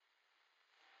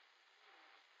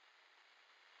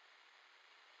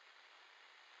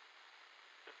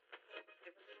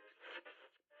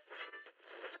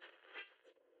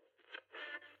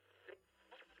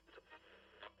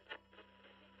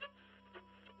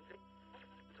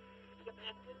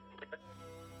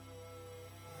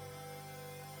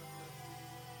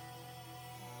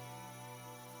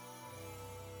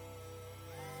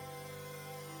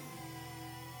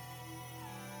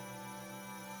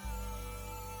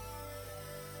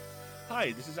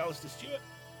Hi, this is Alistair Stewart.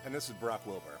 And this is Brock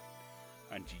Wilbur.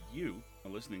 And you are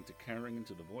listening to Carrying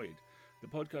Into the Void, the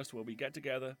podcast where we get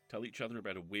together, tell each other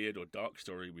about a weird or dark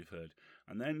story we've heard,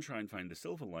 and then try and find the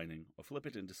silver lining or flip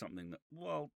it into something that,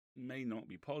 well, may not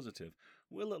be positive,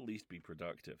 will at least be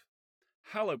productive.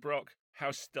 Hello, Brock.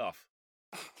 How's stuff?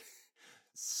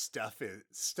 Stuff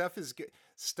is good.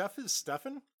 Stuff is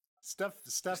stuffing. Stuff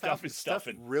is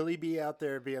stuffing. Really be out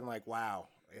there being like, wow,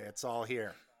 it's all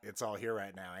here. It's all here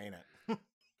right now, ain't it?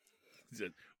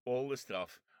 All the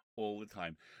stuff, all the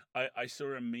time. I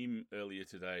saw a meme earlier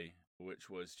today, which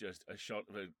was just a shot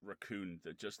of a raccoon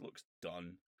that just looks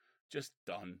done. Just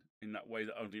done in that way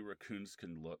that only raccoons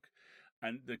can look.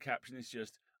 And the caption is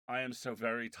just, I am so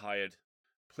very tired.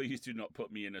 Please do not put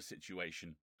me in a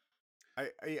situation.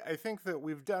 I think that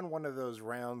we've done one of those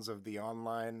rounds of the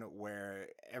online where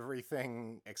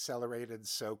everything accelerated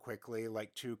so quickly,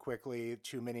 like too quickly,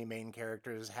 too many main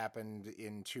characters happened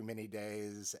in too many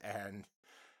days, and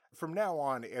from now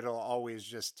on it'll always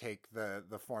just take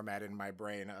the format in my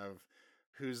brain of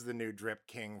who's the new Drip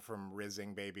King from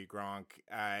Rizzing Baby Gronk,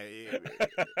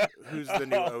 who's the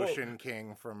new Ocean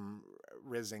King from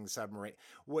Rizzing Submarine.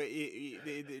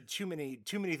 Too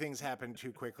many things happen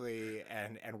too quickly,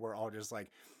 and we're all just like,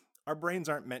 our brains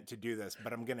aren't meant to do this,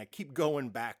 but I'm gonna keep going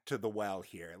back to the well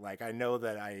here. Like, I know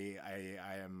that I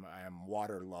am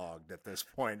waterlogged at this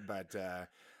point, but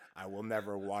I will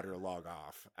never waterlog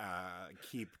off.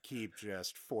 Keep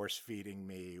just force feeding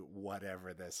me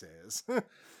whatever this is.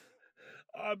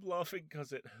 I'm laughing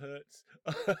because it hurts.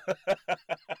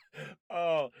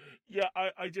 Oh, yeah,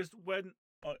 I just went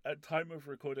at time of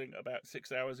recording about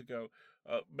 6 hours ago,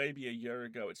 maybe a year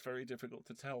ago. It's very difficult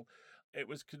to tell. It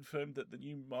was confirmed that the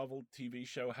new Marvel TV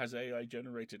show has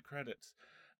AI-generated credits.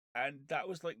 And that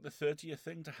was like the 30th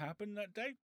thing to happen that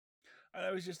day. And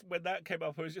I was just, when that came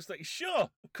up, I was just like, sure,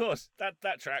 of course, that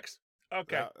tracks.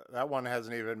 Okay. That one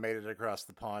hasn't even made it across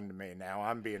the pond to me. Now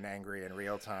I'm being angry in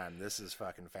real time. This is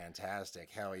fucking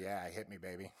fantastic. Hell yeah, hit me,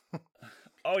 baby.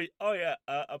 Oh yeah.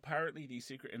 Apparently, the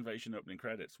Secret Invasion opening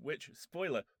credits, which,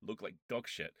 spoiler, look like dog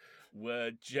shit,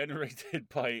 were generated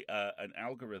by an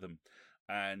algorithm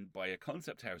and by a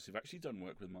concept house who've actually done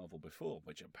work with Marvel before,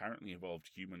 which apparently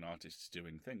involved human artists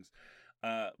doing things,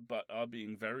 but are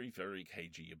being very, very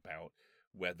cagey about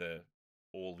whether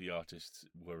all the artists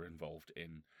were involved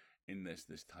in this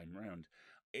time round.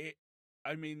 It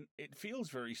feels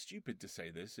very stupid to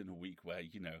say this in a week where,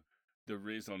 the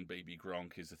Riz on Baby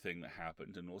Gronk is a thing that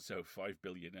happened, and also 5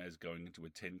 billionaires going into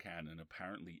a tin can and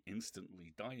apparently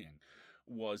instantly dying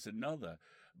was another.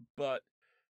 But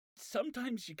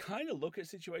sometimes you kind of look at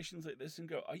situations like this and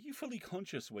go, are you fully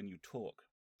conscious when you talk?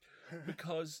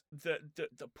 Because the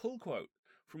pull quote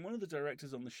from one of the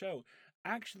directors on the show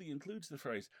actually includes the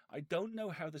phrase, I don't know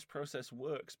how this process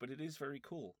works, but it is very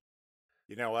cool.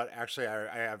 You know what? Actually,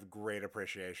 I have great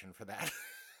appreciation for that.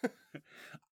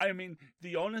 I mean,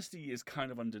 the honesty is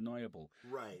kind of undeniable.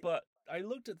 Right. But I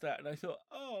looked at that and I thought,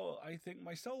 oh, I think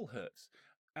my soul hurts.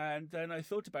 And then I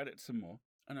thought about it some more,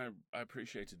 and I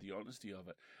appreciated the honesty of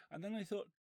it. And then I thought,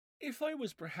 if I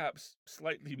was perhaps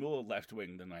slightly more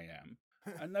left-wing than I am,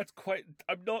 and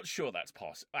I'm not sure that's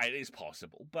possible. It is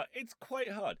possible, but it's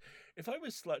quite hard. If I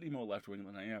was slightly more left-wing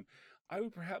than I am, I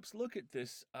would perhaps look at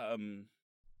this, I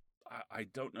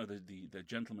don't know the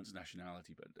gentleman's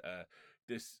nationality, but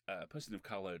this person of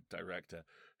color director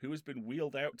who has been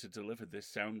wheeled out to deliver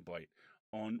this soundbite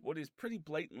on what is pretty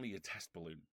blatantly a test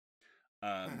balloon.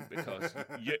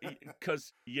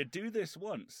 Because you do this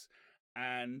once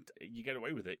and you get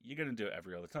away with it, you're going to do it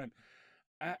every other time.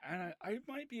 And I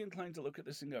might be inclined to look at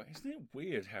this and go, isn't it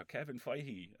weird how Kevin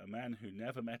Feige, a man who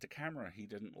never met a camera he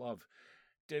didn't love,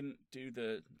 didn't do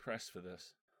the press for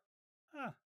this?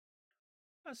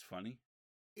 That's funny.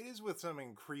 It is with some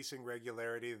increasing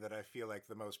regularity that I feel like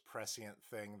the most prescient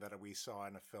thing that we saw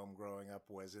in a film growing up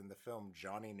was in the film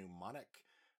Johnny Mnemonic,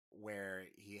 where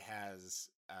he has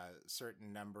a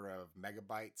certain number of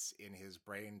megabytes in his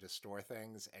brain to store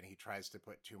things, and he tries to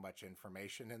put too much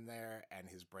information in there, and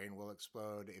his brain will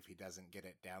explode if he doesn't get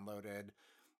it downloaded.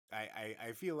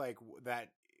 I feel like that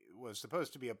was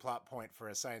supposed to be a plot point for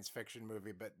a science fiction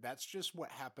movie, but that's just what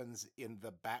happens in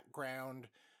the background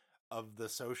of the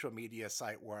social media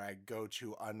site where I go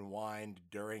to unwind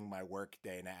during my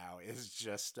workday now. Is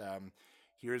just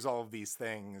here's all of these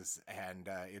things, and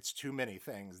it's too many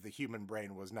things. The human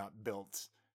brain was not built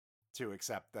to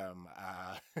accept them.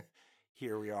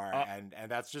 Here we are, and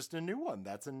that's just a new one.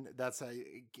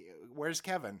 Where's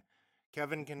Kevin?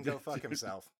 Kevin can go fuck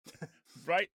himself.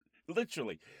 Right,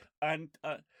 literally. And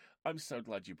I'm so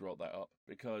glad you brought that up,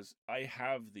 because I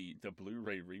have the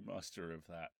Blu-ray remaster of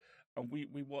that. and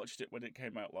we watched it when it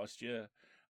came out last year,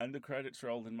 and the credits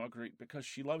rolled, and Marguerite, because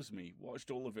she loves me,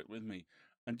 watched all of it with me,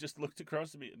 and just looked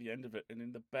across at me at the end of it, and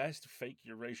in the best fake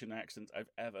Eurasian accent I've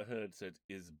ever heard, said,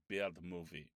 "Is bad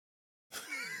movie."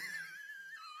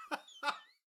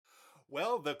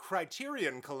 Well, the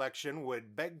Criterion Collection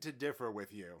would beg to differ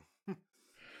with you.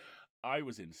 I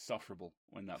was insufferable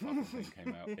when that fucking thing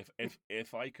came out.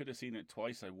 If I could have seen it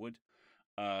twice, I would.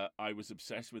 I was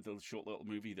obsessed with the short little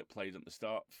movie that played at the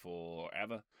start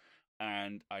forever,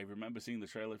 and I remember seeing the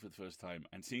trailer for the first time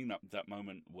and seeing that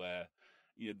moment where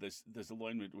there's a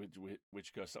line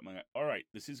which goes something like, "All right,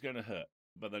 this is going to hurt,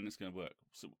 but then it's going to work."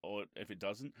 So, or if it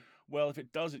doesn't, well, if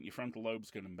it doesn't, your frontal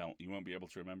lobe's going to melt. You won't be able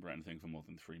to remember anything for more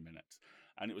than 3 minutes.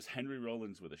 And it was Henry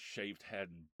Rollins with a shaved head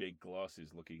and big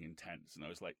glasses, looking intense. And I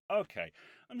was like, okay,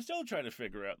 I'm still trying to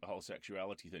figure out the whole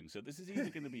sexuality thing. So this is either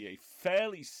going to be a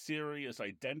fairly serious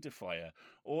identifier,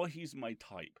 or he's my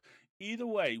type. Either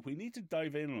way, we need to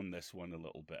dive in on this one a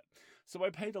little bit. So I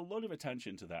paid a lot of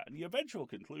attention to that, and the eventual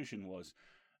conclusion was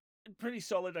a pretty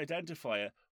solid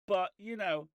identifier, but,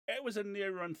 it was a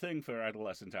near-run thing for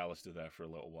adolescent Alistair there for a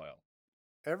little while.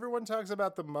 Everyone talks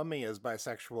about The Mummy as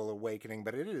bisexual awakening,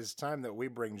 but it is time that we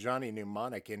bring Johnny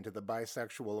Mnemonic into the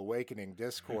bisexual awakening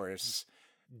discourse.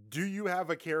 Do you have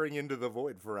a carrying into the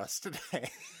void for us today?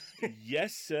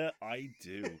 Yes, sir, I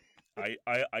do.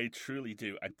 I truly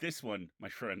do. And this one, my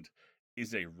friend,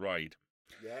 is a ride.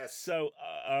 Yes. So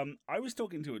I was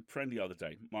talking to a friend the other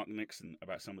day, Mark Nixon,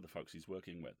 about some of the folks he's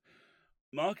working with.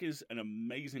 Mark is an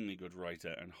amazingly good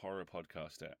writer and horror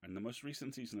podcaster, and the most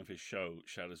recent season of his show,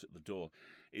 Shadows at the Door,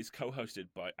 is co-hosted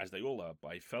by, as they all are,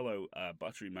 by fellow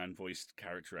Buttery Man-voiced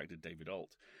character actor David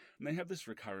Alt. And they have this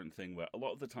recurrent thing where a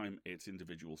lot of the time it's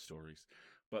individual stories,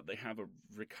 but they have a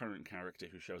recurrent character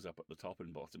who shows up at the top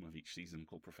and bottom of each season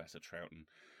called Professor Troughton,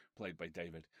 played by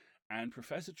David. And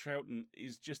Professor Troughton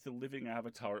is just the living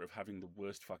avatar of having the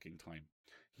worst fucking time.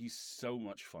 He's so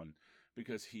much fun,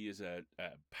 because he is a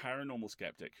paranormal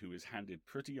skeptic who is handed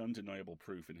pretty undeniable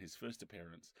proof in his first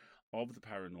appearance of the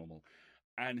paranormal.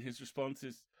 And his response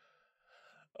is,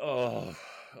 "Oh,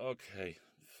 okay,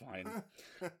 fine."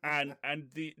 and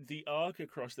the arc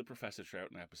across the Professor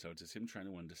Troughton episodes is him trying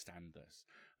to understand this,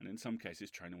 and in some cases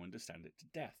trying to understand it to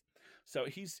death. So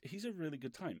he's a really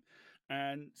good time.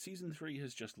 And season 3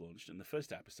 has just launched, and the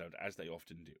first episode, as they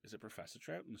often do, is a Professor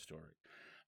Troughton story.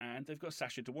 And they've got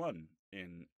Saoirse Dewan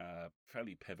in a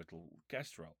fairly pivotal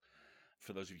guest role.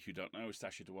 For those of you who don't know,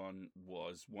 Saoirse Dewan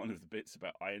was one of the bits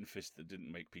about Iron Fist that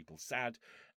didn't make people sad,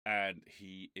 and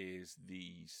he is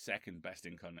the second best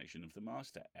incarnation of the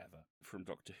Master ever from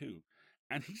Doctor Who.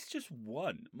 And he's just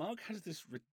one. Mark has this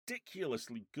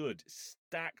ridiculously good,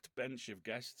 stacked bench of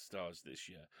guest stars this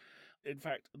year. In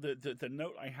fact, the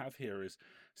note I have here is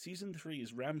season 3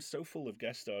 is rammed so full of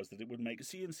guest stars that it would make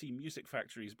CNC Music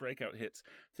Factory's breakout hits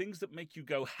things that make you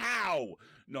go, how?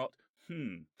 Not,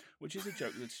 which is a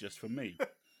joke that's just for me.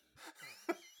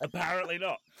 Apparently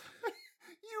not.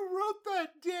 You wrote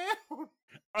that down.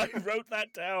 I wrote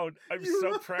that down. I'm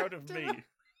so proud of me.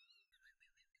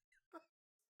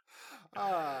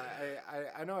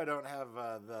 I know I don't have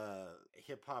the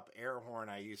hip-hop air horn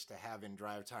I used to have in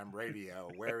drive time radio.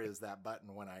 Where is that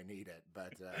button when I need it?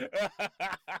 But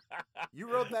you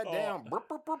wrote that down.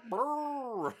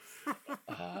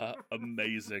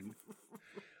 Amazing.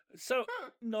 So,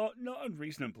 not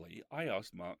unreasonably, I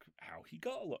asked Mark how he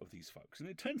got a lot of these folks. And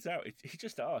it turns out he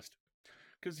just asked.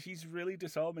 Because he's really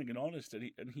disarming and honest.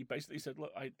 And he basically said,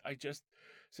 look, I just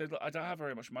said, look, I don't have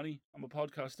very much money. I'm a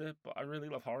podcaster, but I really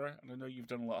love horror. And I know you've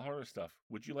done a lot of horror stuff.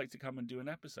 Would you like to come and do an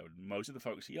episode? And most of the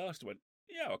folks he asked went,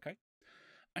 yeah, okay.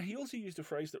 And he also used a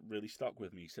phrase that really stuck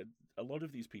with me. He said, a lot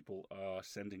of these people are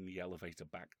sending the elevator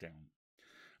back down.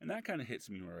 And that kind of hits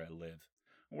me where I live.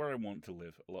 Where I want to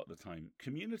live a lot of the time.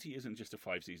 Community isn't just a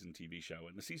 5-season TV show,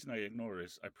 and the season I ignore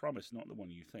is, I promise, not the one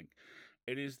you think.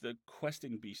 It is the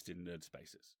questing beast in nerd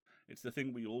spaces. It's the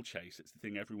thing we all chase, it's the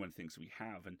thing everyone thinks we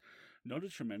have, and not a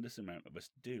tremendous amount of us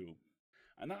do.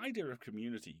 And that idea of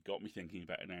community got me thinking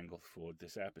about an angle for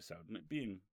this episode, and it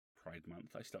being Pride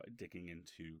Month, I started digging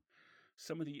into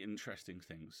some of the interesting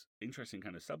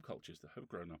kind of subcultures that have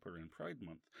grown up around Pride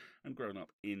Month, and grown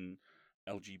up in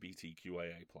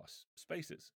LGBTQIA+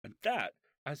 spaces. And that,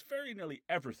 as very nearly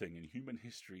everything in human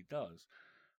history does,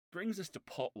 brings us to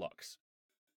potlucks.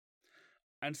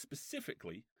 And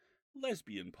specifically,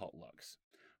 lesbian potlucks.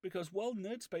 Because while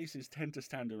nerd spaces tend to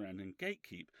stand around and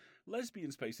gatekeep,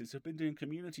 lesbian spaces have been doing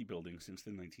community building since the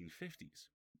 1950s,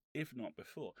 if not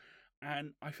before.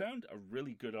 And I found a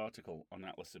really good article on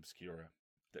Atlas Obscura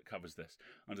that covers this,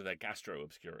 under their Gastro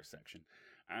Obscura section.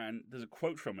 And there's a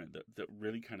quote from it that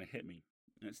really kind of hit me.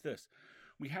 And it's this: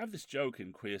 We have this joke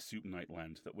in Queer Soup Night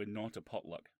land that we're not a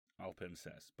potluck, Alpin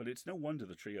says, but it's no wonder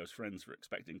the trio's friends were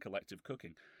expecting collective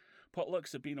cooking.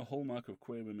 Potlucks have been a hallmark of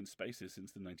queer women's spaces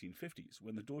since the 1950s,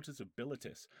 when the Daughters of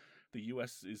Bilitis, the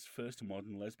US's first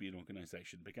modern lesbian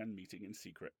organization, began meeting in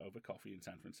secret over coffee in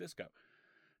San Francisco.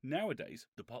 Nowadays,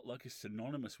 the potluck is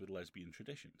synonymous with lesbian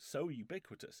tradition, so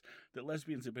ubiquitous that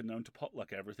lesbians have been known to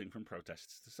potluck everything from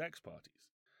protests to sex parties.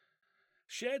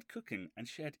 Shared cooking and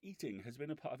shared eating has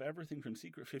been a part of everything from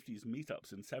secret 50s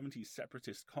meetups and 70s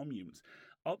separatist communes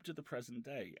up to the present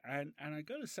day. And I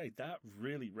gotta say, that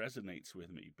really resonates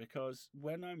with me, because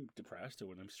when I'm depressed or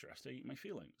when I'm stressed, I eat my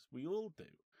feelings. We all do.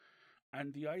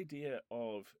 And the idea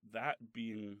of that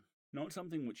being not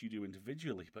something which you do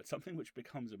individually, but something which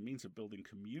becomes a means of building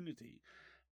community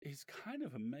is kind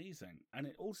of amazing. And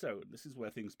it also, this is where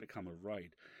things become a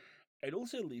ride. It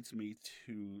also leads me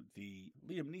to the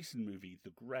Liam Neeson movie, The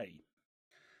Grey.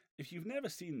 If you've never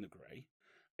seen The Grey,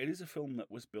 it is a film that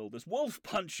was billed as Wolf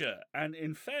Puncher, and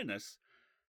in fairness,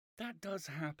 that does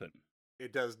happen.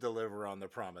 It does deliver on the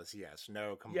promise, yes.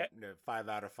 No, 5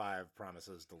 out of 5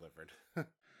 promises delivered.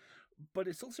 But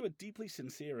it's also a deeply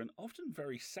sincere and often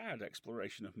very sad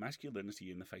exploration of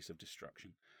masculinity in the face of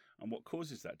destruction, and what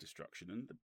causes that destruction, and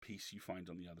the peace you find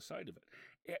on the other side of it.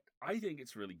 I think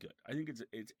it's really good. I think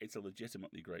it's a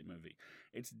legitimately great movie.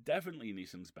 It's definitely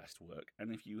Neeson's best work,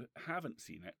 and if you haven't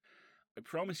seen it, I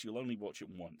promise you'll only watch it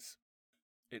once.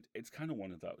 It's kind of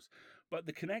one of those. But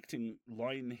the connecting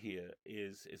line here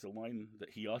is a line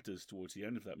that he utters towards the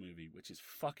end of that movie, which is,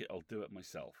 "Fuck it, I'll do it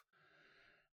myself."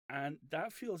 And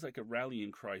that feels like a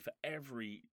rallying cry for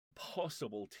every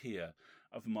possible tier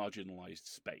of marginalized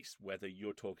space, whether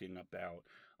you're talking about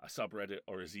a subreddit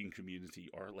or a zine community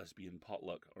or a lesbian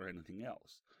potluck or anything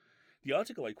else. The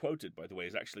article I quoted, by the way,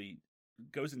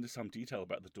 goes into some detail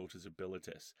about the Daughters of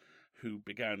Bilitis, who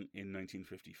began in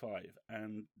 1955,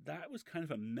 and that was kind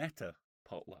of a meta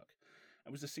potluck.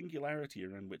 It was a singularity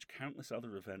around which countless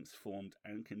other events formed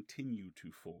and continue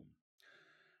to form.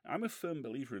 I'm a firm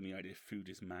believer in the idea food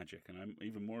is magic, and I'm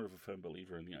even more of a firm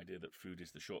believer in the idea that food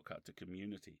is the shortcut to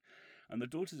community. And the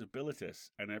Daughters of Bilitis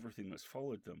and everything that's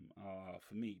followed them are,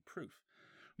 for me, proof.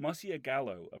 Marcia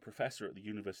Gallo, a professor at the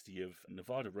University of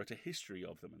Nevada, wrote a history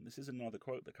of them, and this is another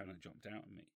quote that kind of jumped out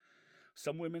at me.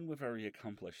 "Some women were very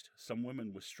accomplished, some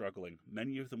women were struggling,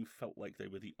 many of them felt like they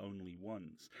were the only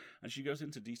ones." And she goes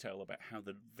into detail about how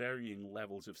the varying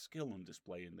levels of skill on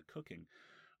display in the cooking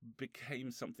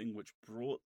became something which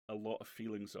brought a lot of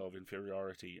feelings of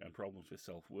inferiority and problems with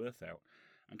self-worth out,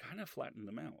 and kind of flattened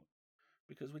them out.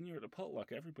 Because when you're at a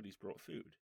potluck, everybody's brought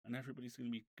food, and everybody's going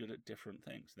to be good at different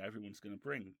things, and everyone's going to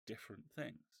bring different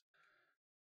things.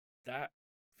 That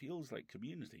feels like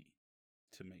community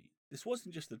to me. This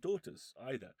wasn't just the daughters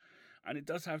either, and it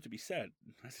does have to be said,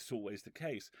 as is always the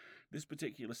case, this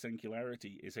particular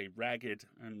singularity is a ragged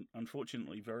and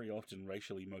unfortunately very often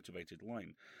racially motivated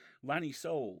line. Lanny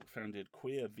Soul founded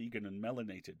Queer, Vegan and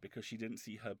Melanated because she didn't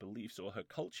see her beliefs or her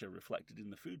culture reflected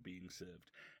in the food being served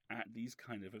at these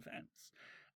kind of events.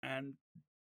 And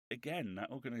again, that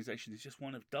organization is just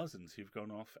one of dozens who've gone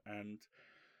off and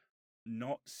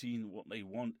not seen what they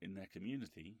want in their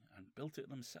community and built it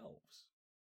themselves.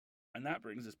 And that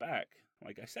brings us back,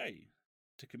 like I say,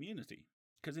 to community.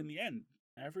 Because in the end,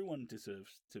 everyone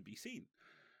deserves to be seen.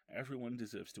 Everyone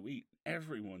deserves to eat.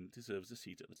 Everyone deserves a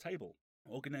seat at the table.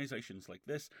 Organizations like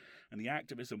this and the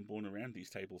activism born around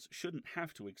these tables shouldn't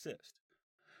have to exist.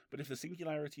 But if the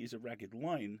singularity is a ragged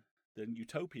line, then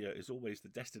utopia is always the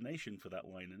destination for that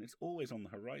line, and it's always on the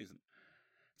horizon.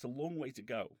 It's a long way to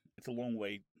go. It's a long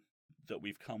way that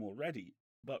we've come already.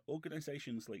 But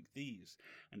organizations like these,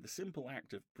 and the simple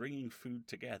act of bringing food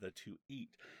together to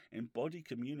eat, embody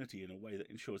community in a way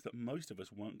that ensures that most of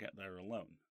us won't get there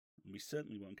alone. And we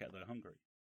certainly won't get there hungry.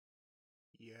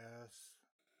 Yes.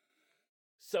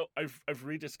 So I've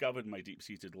rediscovered my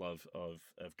deep-seated love of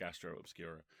Gastro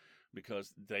Obscura,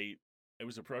 because it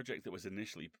was a project that was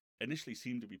initially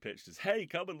seemed to be pitched as, hey,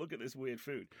 come and look at this weird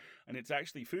food. And it's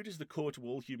actually, food is the core to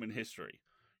all human history.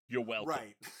 You're welcome.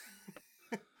 Right.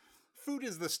 Food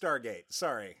is the Stargate.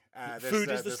 Sorry.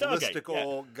 Food is the Stargate. This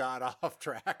listicle got off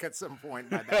track at some point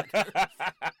by that.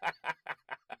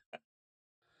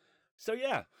 So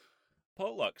yeah,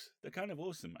 potlucks. They're kind of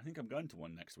awesome. I think I'm going to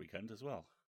one next weekend as well.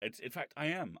 In fact, I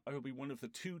am. I will be one of the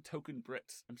 2 token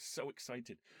Brits. I'm so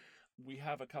excited. We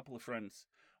have a couple of friends,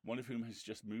 one of whom has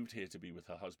just moved here to be with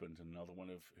her husband, and another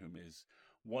one of whom is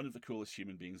one of the coolest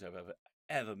human beings I've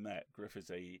ever met. Griff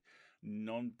is a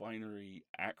non-binary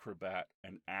acrobat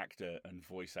and actor and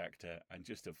voice actor and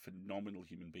just a phenomenal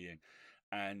human being.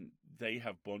 and they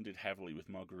have bonded heavily with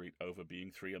Marguerite over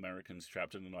being three Americans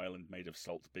trapped on an island made of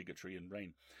salt, bigotry, and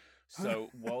rain. So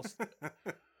whilst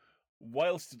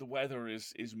the weather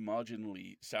is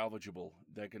marginally salvageable,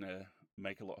 they're gonna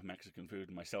make a lot of Mexican food.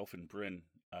 And myself and Bryn,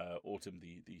 Autumn,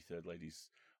 the third lady's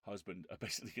husband, are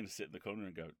basically gonna sit in the corner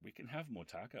and go, "We can have more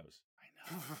tacos." I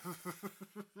know.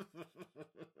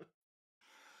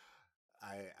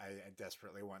 I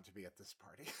desperately want to be at this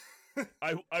party.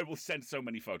 I will send so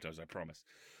many photos, I promise.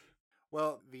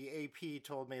 Well, the AP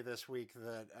told me this week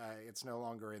that it's no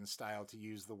longer in style to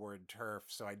use the word turf,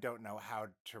 so I don't know how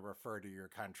to refer to your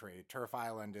country. Turf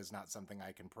Island is not something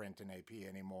I can print in AP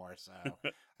anymore, so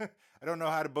I don't know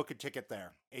how to book a ticket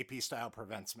there. AP style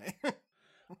prevents me.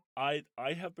 I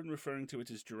have been referring to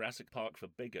it as Jurassic Park for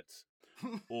bigots,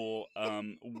 or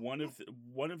one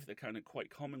of the kind of quite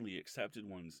commonly accepted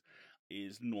ones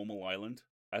is Normal Island,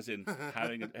 as in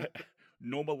having a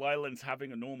Normal Island's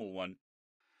having a normal one.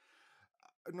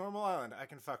 Normal Island, I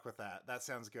can fuck with that. That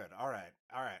sounds good. All right,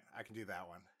 I can do that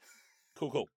one.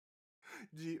 Cool.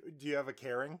 Do you have a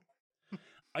caring?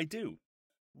 I do.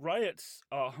 Riots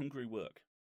are hungry work.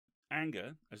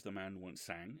 Anger, as the man once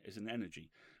sang, is an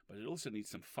energy, but it also needs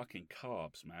some fucking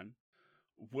carbs, man.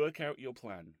 Work out your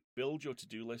plan, build your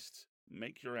to-do lists,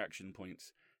 make your action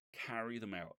points, carry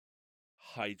them out,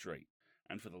 hydrate,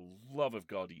 and for the love of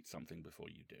God, eat something before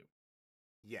you do.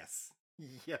 Yes.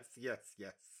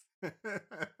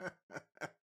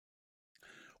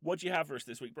 What'd you have for us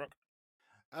this week, Brock?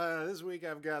 This week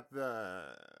I've got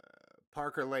the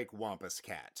Parker Lake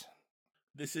Wampuscat.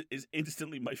 This is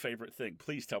instantly my favorite thing.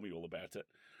 Please tell me all about it.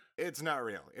 It's not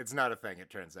real. It's not a thing, it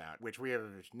turns out, which we have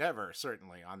never,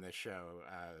 certainly on this show,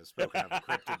 spoken of a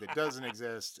cryptid that doesn't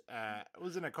exist. I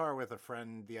was in a car with a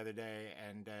friend the other day,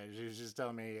 and she was just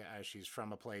telling me she's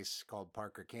from a place called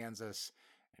Parker, Kansas.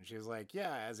 And she was like,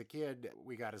 yeah, as a kid,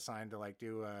 we got assigned to like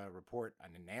do a report on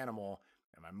an animal.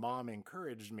 And my mom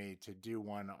encouraged me to do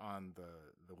one on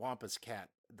the Wampuscat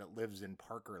that lives in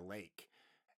Parker Lake.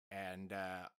 And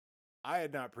I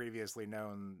had not previously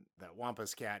known that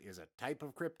Wampuscat is a type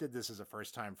of cryptid. This is a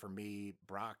first time for me,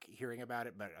 Brock, hearing about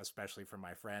it, but especially for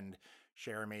my friend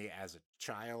Jeremy as a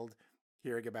child.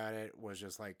 Hearing about it was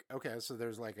just like, okay, so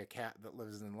there's like a cat that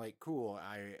lives in the lake. Cool.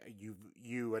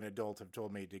 You, an adult, have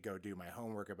told me to go do my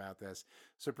homework about this.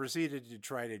 So proceeded to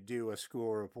try to do a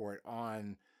school report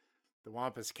on the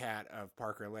Wampuscat of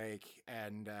Parker Lake.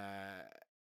 And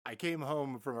I came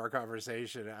home from our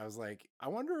conversation. I was like, I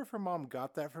wonder if her mom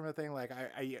got that from a thing. Like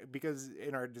because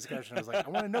in our discussion, I was like, I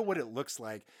want to know what it looks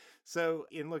like. So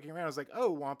in looking around, I was like,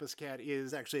 oh, Wampuscat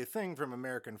is actually a thing from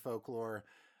American folklore.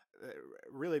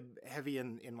 Really heavy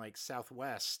in like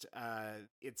Southwest.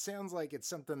 It sounds like it's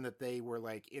something that they were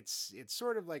like, it's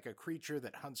sort of like a creature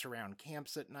that hunts around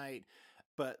camps at night,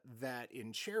 but that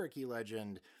in Cherokee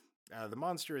legend, the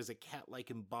monster is a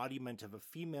cat-like embodiment of a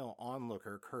female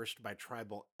onlooker cursed by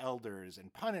tribal elders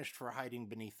and punished for hiding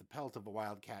beneath the pelt of a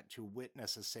wildcat to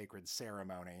witness a sacred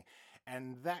ceremony.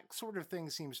 And that sort of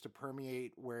thing seems to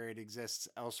permeate where it exists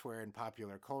elsewhere in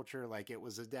popular culture. Like it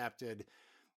was adapted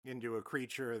into a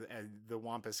creature, the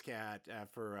Wampuscat,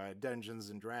 for Dungeons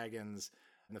and Dragons.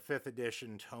 In the 5th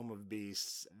edition Tome of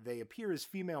Beasts, they appear as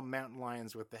female mountain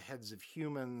lions with the heads of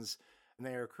humans, and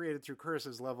they are created through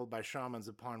curses leveled by shamans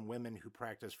upon women who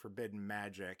practice forbidden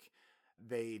magic.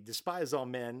 They despise all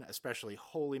men, especially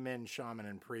holy men, shaman,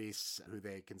 and priests, who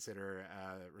they consider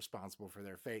responsible for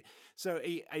their fate. So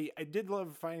I did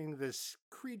love finding this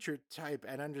creature type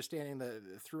and understanding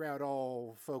that throughout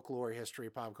all folklore,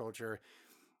 history, pop culture,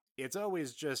 it's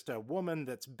always just a woman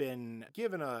that's been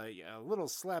given a little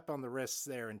slap on the wrists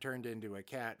there and turned into a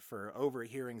cat for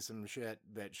overhearing some shit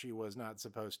that she was not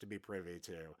supposed to be privy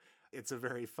to. It's a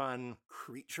very fun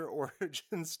creature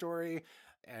origin story,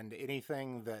 and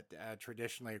anything that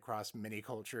traditionally across many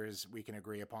cultures we can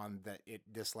agree upon that it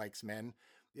dislikes men,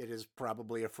 it is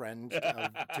probably a friend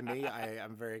to me.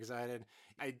 I'm very excited.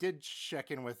 I did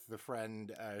check in with the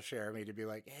friend, Jeremy, to be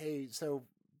like, hey, so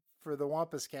for the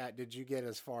Wampuscat, did you get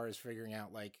as far as figuring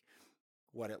out like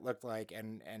what it looked like?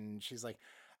 And she's like,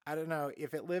 I don't know.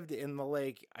 If it lived in the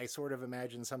lake, I sort of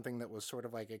imagined something that was sort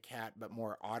of like a cat, but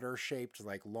more otter shaped,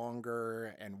 like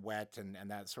longer and wet and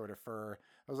that sort of fur.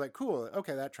 I was like, cool.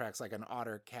 Okay, that tracks, like an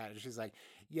otter cat. And she's like,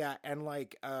 yeah, and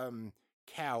like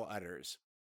cow udders.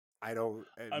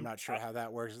 I'm not sure how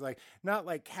that works. It's like not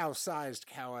like cow-sized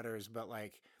cow udders, but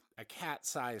like a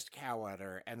cat-sized cow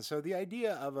udder. And so the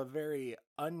idea of a very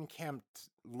unkempt,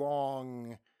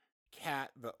 long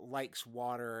cat that likes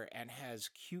water and has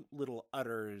cute little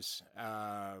udders.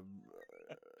 The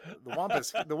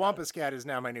Wampuscat is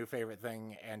now my new favorite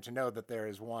thing, and to know that there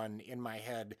is one in my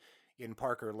head in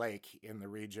Parker Lake in the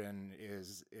region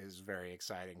is very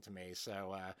exciting to me.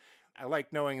 So I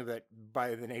like knowing that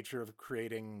by the nature of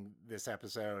creating this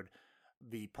episode,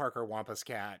 the Parker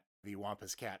Wampuscat, the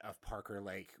Wampuscat of Parker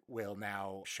Lake, will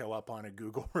now show up on a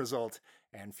Google result,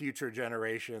 and future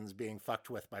generations being fucked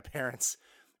with by parents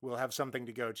will have something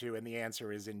to go to. And the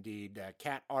answer is indeed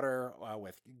cat udder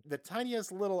with the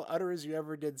tiniest little udders you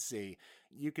ever did see.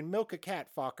 You can milk a cat,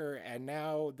 Fokker, and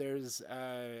now there's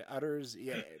udders.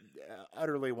 Yeah,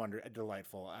 utterly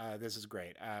delightful. This is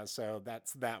great. So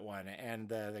that's that one. And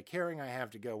the caring I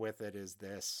have to go with it is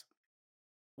this.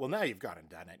 Well, now you've gone and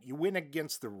done it. You went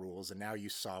against the rules, and now you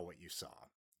saw what you saw.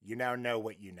 You now know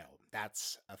what you know.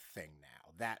 That's a thing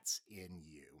now. That's in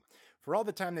you. For all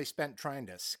the time they spent trying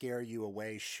to scare you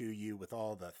away, shoo you with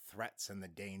all the threats and the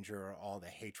danger, all the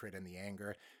hatred and the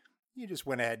anger, you just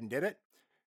went ahead and did it.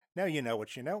 Now you know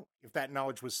what you know. If that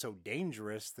knowledge was so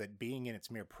dangerous that being in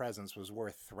its mere presence was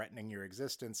worth threatening your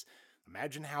existence,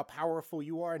 imagine how powerful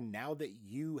you are now that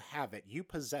you have it. You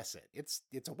possess it. It's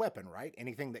a weapon, right?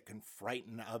 Anything that can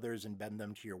frighten others and bend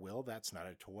them to your will, that's not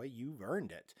a toy. You've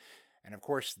earned it. And of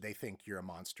course, they think you're a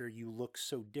monster. You look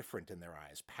so different in their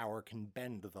eyes. Power can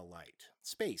bend the light.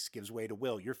 Space gives way to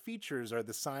will. Your features are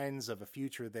the signs of a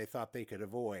future they thought they could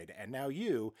avoid. And now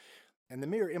you, and the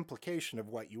mere implication of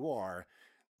what you are,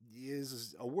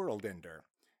 is a world ender.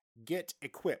 Get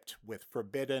equipped with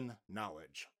forbidden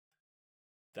knowledge.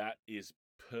 That is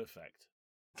perfect.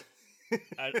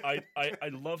 And I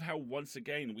love how once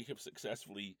again we have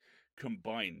successfully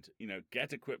combined,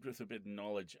 get equipped with forbidden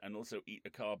knowledge and also eat a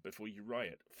carb before you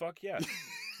riot. Fuck yeah.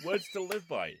 Words to live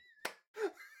by.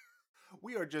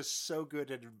 We are just so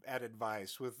good at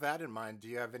advice. With that in mind, do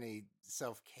you have any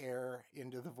self-care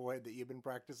into the void that you've been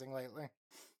practicing lately?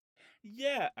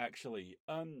 Yeah, actually.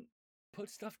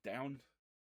 Put stuff down.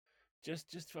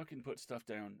 Just fucking put stuff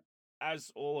down.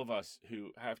 As all of us who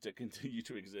have to continue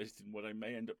to exist in what I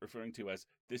may end up referring to as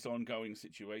this ongoing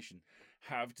situation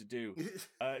have to do,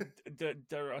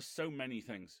 there are so many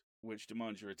things which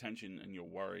demand your attention and your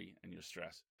worry and your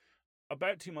stress.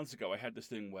 About 2 months ago, I had this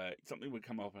thing where something would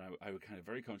come up and I would kind of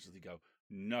very consciously go,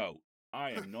 no,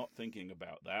 I am not thinking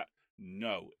about that.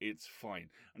 No, it's fine.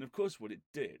 And of course, what it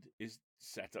did is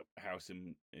set up a house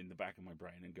in the back of my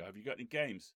brain and go, have you got any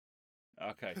games?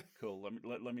 Okay, cool.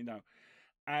 Let me know.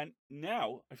 And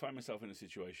now I find myself in a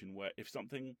situation where if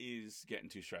something is getting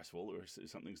too stressful or if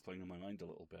something's playing on my mind a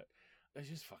little bit, I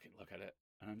just fucking look at it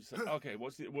and I'm just like, okay,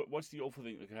 what's the awful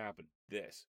thing that could happen?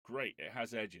 This. Great, it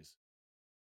has edges.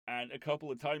 And a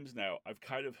couple of times now, I've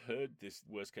kind of heard this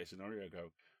worst case scenario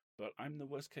go, but I'm the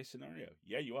worst case scenario.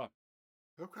 Yeah, you are.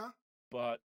 Okay.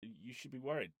 But you should be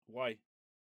worried. Why?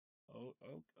 Oh,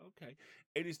 okay.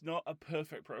 It is not a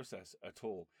perfect process at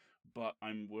all, but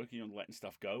I'm working on letting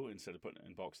stuff go instead of putting it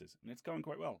in boxes, and it's going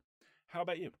quite well. How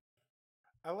about you?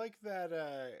 I like that.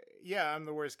 Yeah, I'm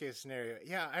the worst case scenario.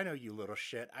 Yeah, I know you little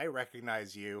shit. I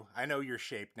recognize you. I know your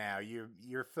shape now.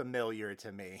 You're familiar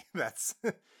to me. That's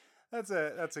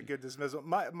a good dismissal.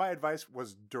 My advice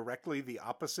was directly the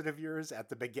opposite of yours at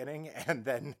the beginning, and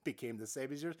then became the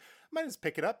same as yours. Mine is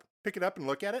pick it up, and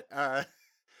look at it.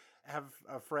 Have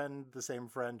a friend, the same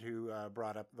friend who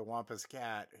brought up the Wampus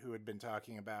cat, who had been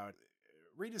talking about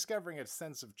rediscovering a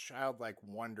sense of childlike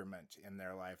wonderment in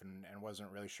their life and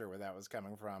wasn't really sure where that was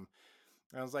coming from.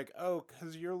 And I was like, oh,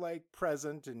 because you're like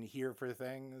present and here for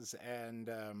things. And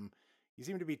you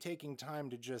seem to be taking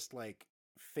time to just like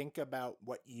think about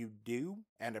what you do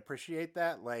and appreciate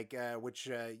that. Like,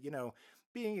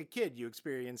 being a kid, you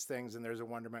experience things and there's a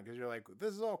wonderment because you're like,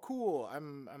 this is all cool.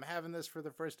 I'm having this for the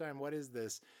first time. What is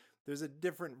this? There's a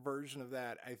different version of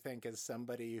that, I think, as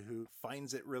somebody who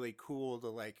finds it really cool to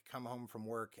like come home from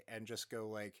work and just go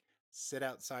like sit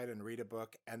outside and read a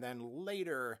book and then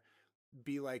later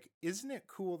be like, isn't it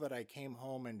cool that I came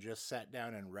home and just sat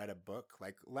down and read a book?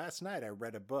 Like last night I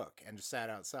read a book and just sat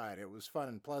outside. It was fun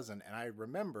and pleasant. And I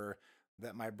remember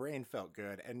that my brain felt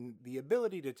good. And the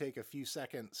ability to take a few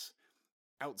seconds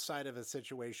outside of a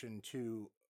situation to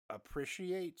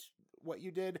appreciate what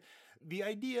you did. The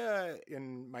idea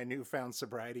in my newfound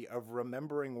sobriety of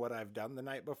remembering what I've done the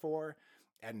night before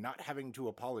and not having to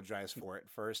apologize for it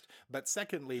first, but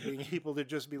secondly, being able to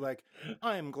just be like,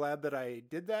 I'm glad that I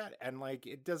did that. And like,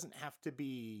 it doesn't have to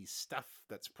be stuff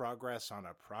that's progress on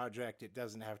a project. It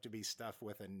doesn't have to be stuff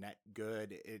with a net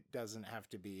good. It doesn't have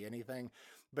to be anything,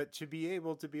 but to be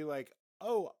able to be like,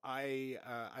 oh,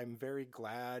 I'm very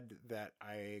glad that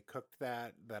I cooked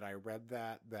that I read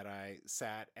that I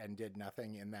sat and did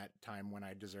nothing in that time when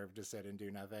I deserved to sit and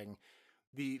do nothing.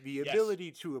 The Yes.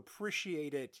 ability to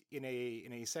appreciate it in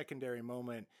a secondary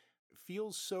moment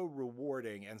feels so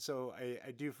rewarding. And so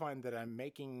I do find that I'm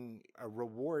making a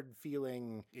reward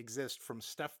feeling exist from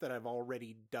stuff that I've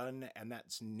already done, and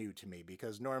that's new to me,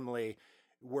 because normally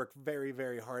work very,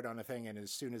 very hard on a thing, and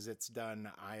as soon as it's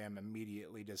done, I am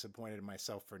immediately disappointed in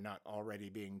myself for not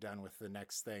already being done with the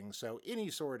next thing. So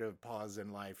any sort of pause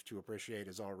in life to appreciate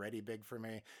is already big for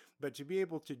me, but to be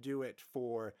able to do it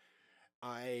for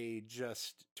I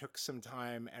just took some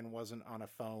time and wasn't on a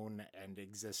phone and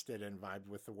existed and vibed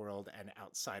with the world. And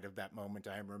outside of that moment,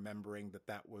 I am remembering that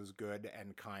that was good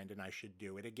and kind and I should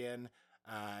do it again.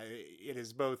 It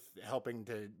is both helping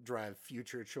to drive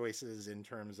future choices in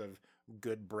terms of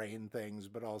good brain things,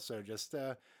 but also just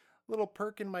a little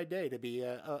perk in my day to be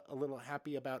a little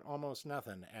happy about almost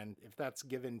nothing. And if that's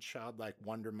given childlike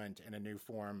wonderment in a new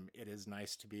form, it is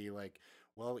nice to be like,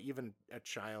 well, even a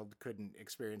child couldn't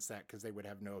experience that because they would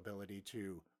have no ability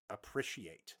to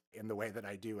appreciate in the way that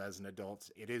I do as an adult.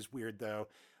 It is weird, though,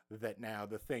 that now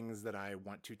the things that I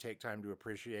want to take time to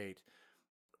appreciate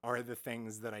are the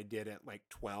things that I did at like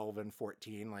 12 and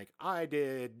 14. Like, I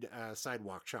did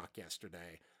sidewalk chalk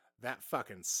yesterday. That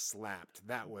fucking slapped.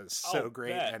 That was so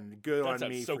great and good on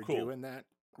me for doing that.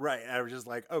 Right. I was just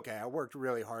like, okay, I worked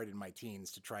really hard in my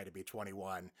teens to try to be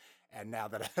 21. And now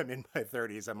that I'm in my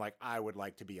 30s, I'm like, I would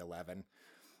like to be 11.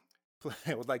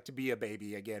 I would like to be a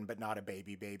baby again, but not a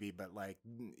baby, but like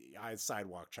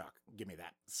sidewalk chalk. Give me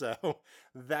that. So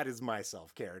that is my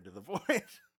self-care to the point.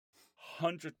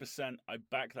 100%. I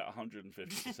back that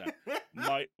 150%.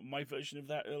 My version of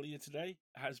that earlier today,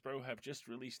 Hasbro have just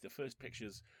released the first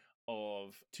pictures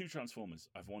of 2 Transformers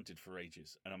I've wanted for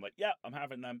ages. And I'm like, yeah, I'm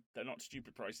having them. They're not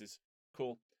stupid prices.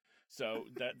 Cool. So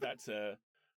that's a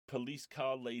police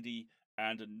car lady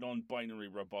and a non-binary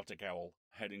robotic owl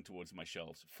heading towards my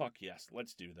shelves. Fuck yes,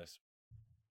 let's do this.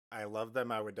 I love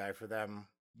them. I would die for them.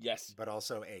 Yes. But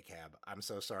also a cab. I'm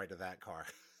so sorry to that car.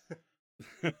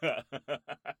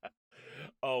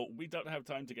 Oh, we don't have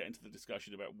time to get into the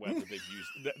discussion about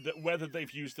whether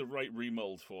they've used the right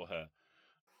remold for her.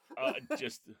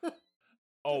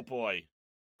 Oh boy.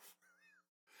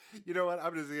 You know what?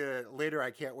 I'm just gonna later.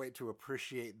 I can't wait to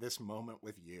appreciate this moment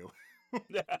with you.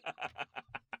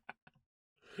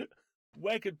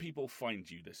 Where could people find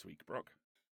you this week, Brock?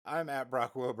 I'm at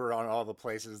Brock Wilbur on all the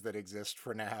places that exist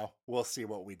for now. We'll see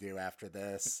what we do after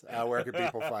this. Where can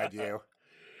people find you?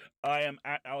 I am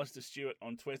at Alistair Stewart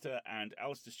on Twitter and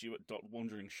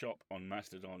alistairstewart.wanderingshop on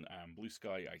Mastodon, and Blue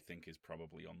Sky, I think, is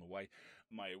probably on the way.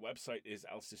 My website is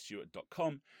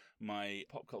alistairstewart.com. My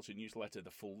pop culture newsletter,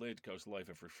 The Full Lid, goes live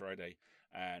every Friday,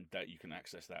 and that you can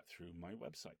access that through my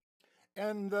website.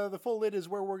 And the Full Lid is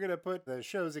where we're going to put the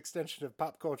show's extension of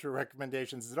pop culture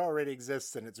recommendations. It already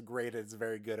exists, and it's great. It's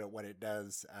very good at what it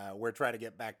does. We're trying to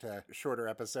get back to shorter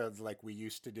episodes like we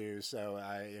used to do. So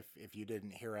if you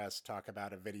didn't hear us talk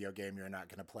about a video game you're not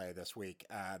going to play this week,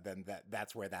 then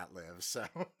that's where that lives. So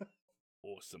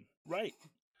Awesome. Right.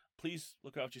 Please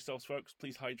look after yourselves, folks.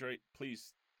 Please hydrate.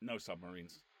 Please, no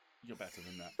submarines. You're better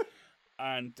than that.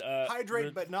 And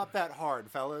hydrate, but not that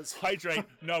hard, fellas. Hydrate.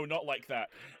 No, not like that.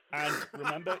 And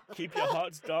remember, keep your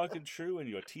hearts dark and true and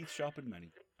your teeth sharp and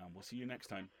many. And we'll see you next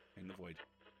time in the void.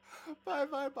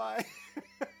 Bye.